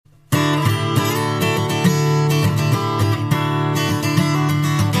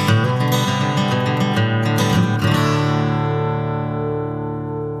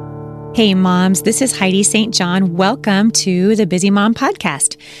Hey moms, this is Heidi St. John. Welcome to the Busy Mom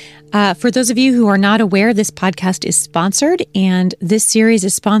Podcast. For those of you who are not aware, this podcast is sponsored, and this series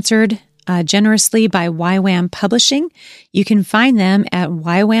is sponsored generously by YWAM Publishing. You can find them at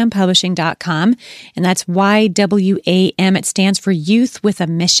ywampublishing.com, and that's YWAM. It stands for Youth with a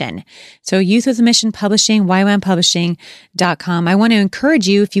Mission. So Youth with a Mission Publishing, ywampublishing.com. I want to encourage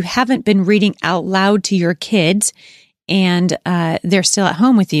you, if you haven't been reading out loud to your kids, and they're still at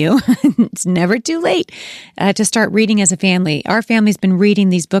home with you, it's never too late to start reading as a family. Our family's been reading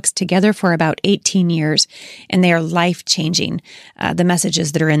these books together for about 18 years, and they are life-changing, the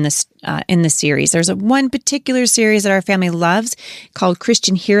messages that are in this series. There's one particular series that our family loves called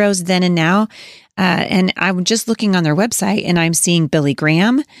Christian Heroes Then and Now, and I'm just looking on their website, and I'm seeing Billy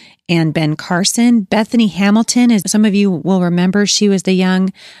Graham and Ben Carson. Bethany Hamilton, as some of you will remember, she was the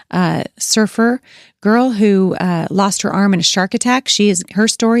young surfer girl who lost her arm in a shark attack. She is her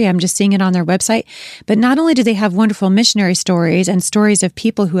story. I'm just seeing it on their website. But not only do they have wonderful missionary stories and stories of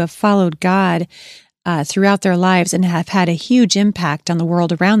people who have followed God throughout their lives and have had a huge impact on the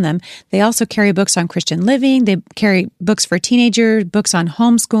world around them, they also carry books on Christian living. They carry books for teenagers, books on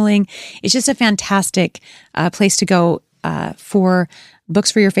homeschooling. It's just a fantastic place to go for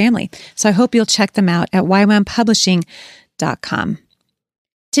books for your family. So I hope you'll check them out at ywampublishing.com.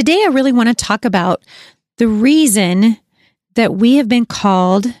 Today, I really want to talk about the reason that we have been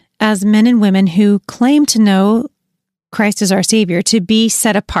called as men and women who claim to know Christ as our Savior to be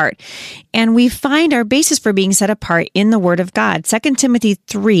set apart. And we find our basis for being set apart in the Word of God. 2 Timothy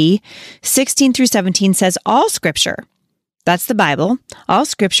 3:16 through 17 says, all Scripture, that's the Bible, all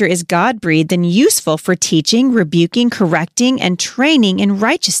Scripture is God-breathed and useful for teaching, rebuking, correcting, and training in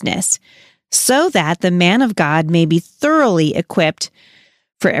righteousness, so that the man of God may be thoroughly equipped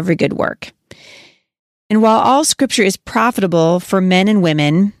for every good work. And while all Scripture is profitable for men and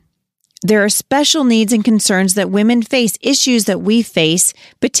women, there are special needs and concerns that women face, issues that we face,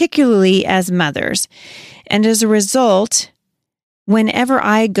 particularly as mothers. And as a result, whenever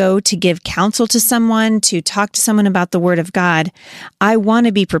I go to give counsel to someone, to talk to someone about the Word of God, I want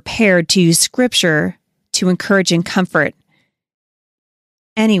to be prepared to use Scripture to encourage and comfort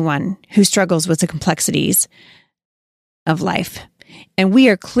anyone who struggles with the complexities of life. And we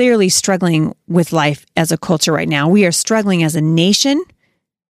are clearly struggling with life as a culture right now. We are struggling as a nation.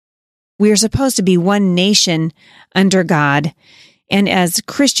 We are supposed to be one nation under God. And as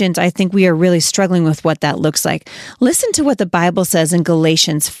Christians, I think we are really struggling with what that looks like. Listen to what the Bible says in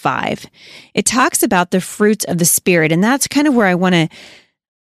Galatians 5. It talks about the fruits of the Spirit. And that's kind of where I want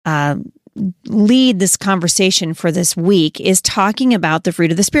to lead this conversation for this week, is talking about the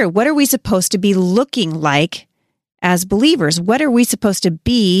fruit of the Spirit. What are we supposed to be looking like as believers? What are we supposed to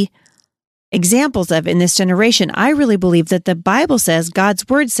be examples of in this generation? I really believe that the Bible says, God's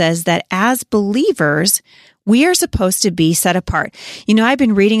Word says, that as believers, we are supposed to be set apart. You know, I've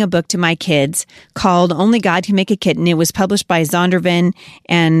been reading a book to my kids called Only God Can Make a Kitten. It was published by Zondervan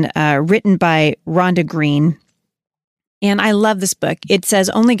and written by Rhonda Green. And I love this book. It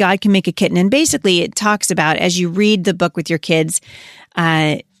says Only God Can Make a Kitten. And basically it talks about, as you read the book with your kids,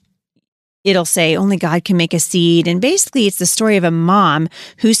 it'll say only God can make a seed. And basically it's the story of a mom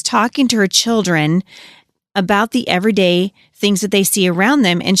who's talking to her children about the everyday things that they see around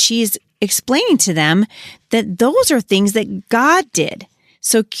them. And she's explaining to them that those are things that God did.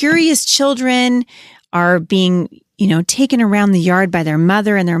 So curious children are being, taken around the yard by their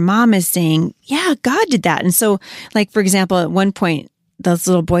mother, and their mom is saying, yeah, God did that. And so, like, for example, at one point, this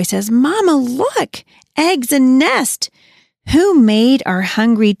little boy says, Mama, look, eggs and nest. Who made our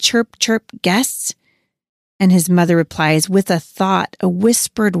hungry chirp, chirp guests? And his mother replies with a thought, a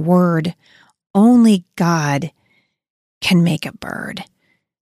whispered word, only God can make a bird.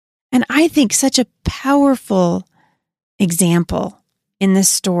 And I think such a powerful example in this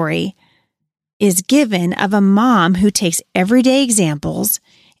story is given of a mom who takes everyday examples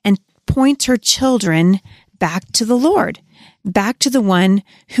and points her children back to the Lord, back to the one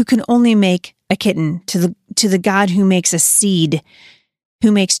who can only make a kitten, to the God who makes a seed,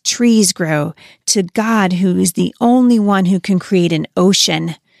 who makes trees grow, to God who is the only one who can create an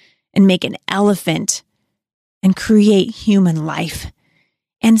ocean and make an elephant and create human life.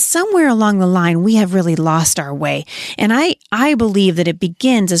 And somewhere along the line, we have really lost our way. And I believe that it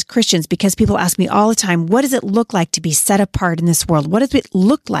begins as Christians, because people ask me all the time, what does it look like to be set apart in this world? What does it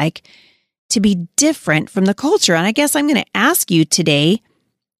look like to be different from the culture? And I guess I'm going to ask you today,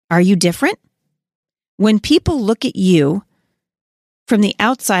 are you different? When people look at you from the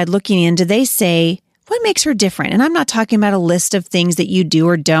outside looking in, do they say, What makes her different? And I'm not talking about a list of things that you do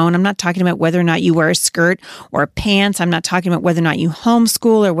or don't. I'm not talking about whether or not you wear a skirt or pants. I'm not talking about whether or not you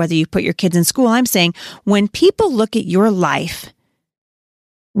homeschool or whether you put your kids in school. I'm saying when people look at your life,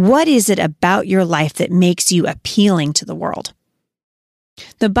 what is it about your life that makes you appealing to the world?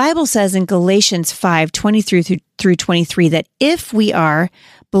 The Bible says in Galatians 5:23 through 23 that if we are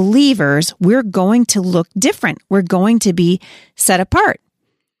believers, we're going to look different. We're going to be set apart.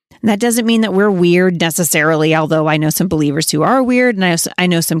 And that doesn't mean that we're weird necessarily, although I know some believers who are weird, and I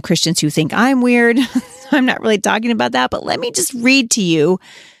know some Christians who think I'm weird. I'm not really talking about that, but let me just read to you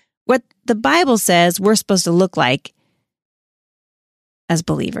what the Bible says we're supposed to look like as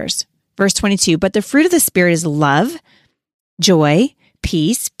believers. Verse 22, but the fruit of the Spirit is love, joy,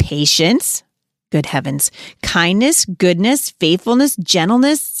 peace, patience, good heavens, kindness, goodness, faithfulness,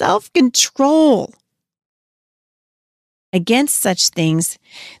 gentleness, self-control. Against such things,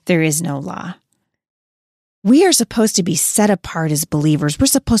 there is no law. We are supposed to be set apart as believers. We're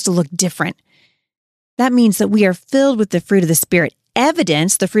supposed to look different. That means that we are filled with the fruit of the Spirit.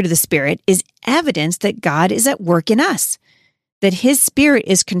 Evidence, the fruit of the Spirit, is evidence that God is at work in us, that His Spirit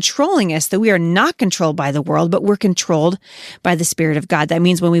is controlling us, that we are not controlled by the world, but we're controlled by the Spirit of God. That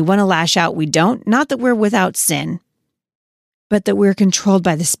means when we want to lash out, we don't. Not that we're without sin, but that we're controlled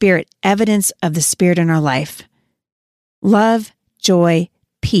by the Spirit, evidence of the Spirit in our life. Love, joy,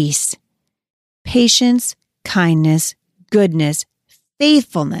 peace, patience, kindness, goodness,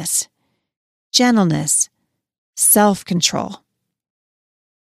 faithfulness, gentleness, self-control.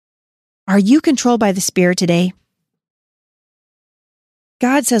 Are you controlled by the Spirit today?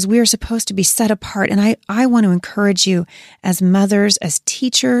 God says we are supposed to be set apart, and I want to encourage you as mothers, as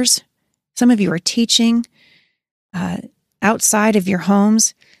teachers. Some of you are teaching outside of your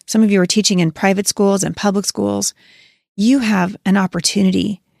homes. Some of you are teaching in private schools and public schools. You have an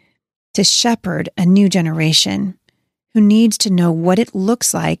opportunity to shepherd a new generation who needs to know what it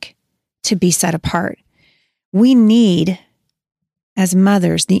looks like to be set apart. We need, as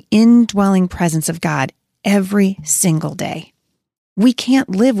mothers, the indwelling presence of God every single day. We can't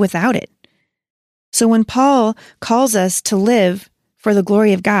live without it. So when Paul calls us to live for the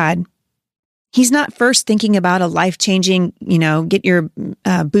glory of God, he's not first thinking about a life-changing, get your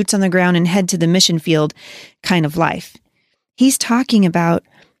boots on the ground and head to the mission field kind of life. He's talking about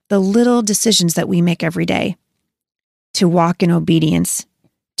the little decisions that we make every day to walk in obedience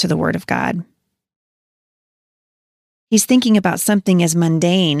to the Word of God. He's thinking about something as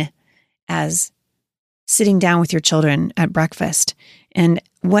mundane as sitting down with your children at breakfast and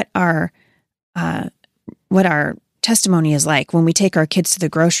what our testimony is like when we take our kids to the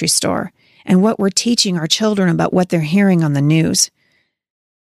grocery store and what we're teaching our children about what they're hearing on the news.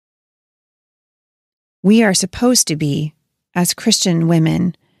 We are supposed to be, as Christian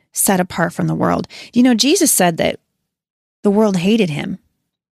women, set apart from the world. Jesus said that the world hated him.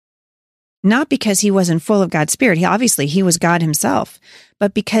 Not because he wasn't full of God's Spirit. He was God himself,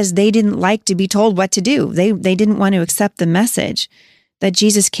 but because they didn't like to be told what to do. They didn't want to accept the message that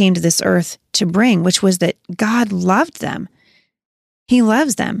Jesus came to this earth to bring, which was that God loved them. He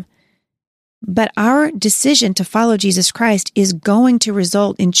loves them. But our decision to follow Jesus Christ is going to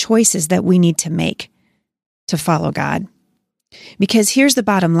result in choices that we need to make to follow God. Because here's the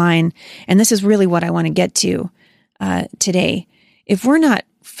bottom line, and this is really what I want to get to today. If we're not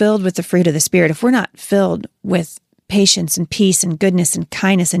filled with the fruit of the Spirit, if we're not filled with patience and peace and goodness and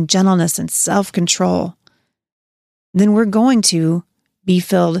kindness and gentleness and self-control, then we're going to be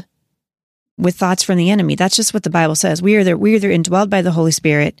filled with thoughts from the enemy. That's just what the Bible says. We're either indwelled by the Holy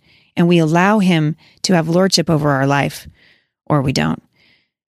Spirit and we allow Him to have lordship over our life, or we don't.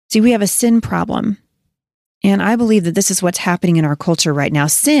 See, we have a sin problem. And I believe that this is what's happening in our culture right now.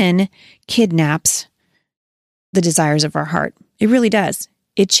 Sin kidnaps the desires of our heart. It really does.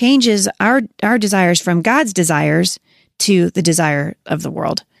 It changes our desires from God's desires to the desire of the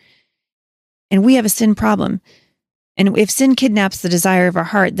world. And we have a sin problem. And if sin kidnaps the desire of our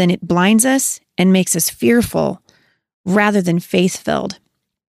heart, then it blinds us and makes us fearful rather than faith-filled.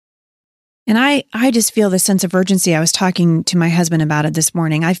 And I just feel this sense of urgency. I was talking to my husband about it this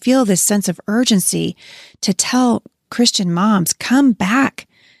morning. I feel this sense of urgency to tell Christian moms, come back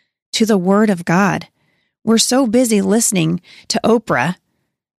to the Word of God. We're so busy listening to Oprah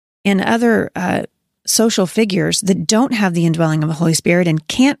and other social figures that don't have the indwelling of the Holy Spirit and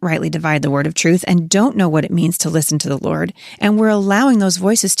can't rightly divide the word of truth and don't know what it means to listen to the Lord. And we're allowing those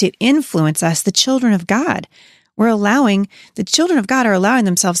voices to influence us, the children of God. The children of God are allowing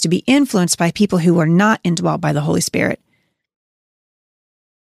themselves to be influenced by people who are not indwelled by the Holy Spirit.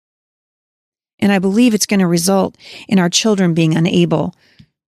 And I believe it's going to result in our children being unable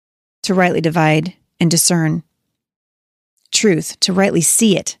to rightly divide and discern truth, to rightly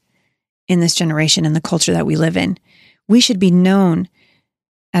see it in this generation and the culture that we live in. We should be known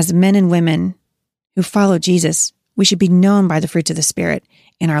as men and women who follow Jesus. We should be known by the fruits of the Spirit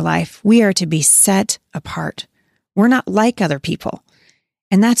in our life. We are to be set apart. We're not like other people,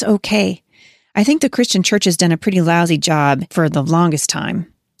 and that's okay. I think the Christian church has done a pretty lousy job for the longest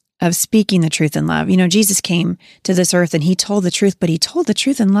time of speaking the truth in love. Jesus came to this earth and he told the truth, but he told the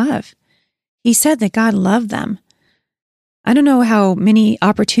truth in love. He said that God loved them. I don't know how many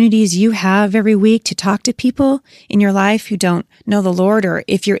opportunities you have every week to talk to people in your life who don't know the Lord, or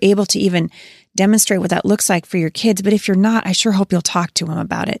if you're able to even demonstrate what that looks like for your kids. But if you're not, I sure hope you'll talk to them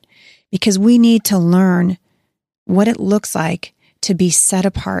about it, because we need to learn what it looks like to be set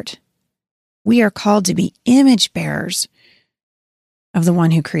apart. We are called to be image bearers of the one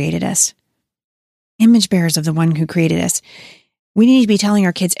who created us. Image bearers of the one who created us. We need to be telling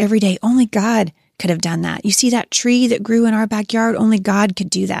our kids every day, only God could have done that. You see that tree that grew in our backyard? Only God could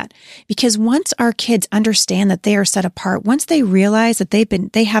do that. Because once our kids understand that they are set apart, once they realize that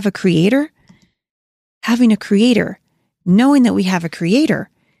they have a creator, having a creator, knowing that we have a creator,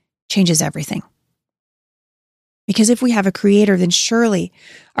 changes everything. Because if we have a creator, then surely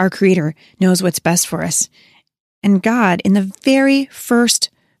our creator knows what's best for us. And God, in the very first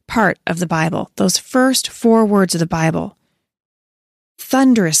part of the Bible, those first 4 words of the Bible,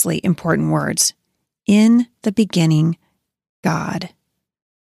 thunderously important words, in the beginning, God.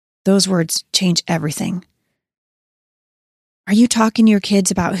 Those words change everything. Are you talking to your kids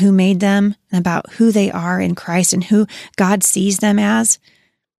about who made them and about who they are in Christ and who God sees them as?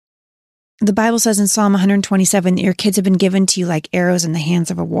 The Bible says in Psalm 127 that your kids have been given to you like arrows in the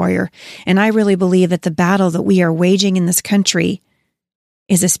hands of a warrior. And I really believe that the battle that we are waging in this country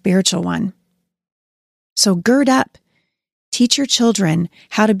is a spiritual one. So gird up. Teach your children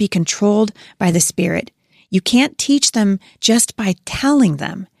how to be controlled by the Spirit. You can't teach them just by telling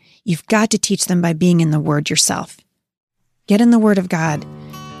them. You've got to teach them by being in the Word yourself. Get in the Word of God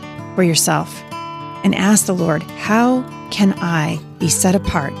for yourself and ask the Lord, how can I be set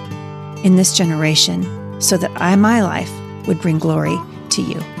apart in this generation so that my life would bring glory to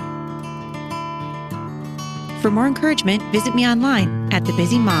you? For more encouragement, visit me online at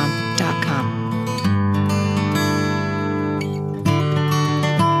thebusymom.com.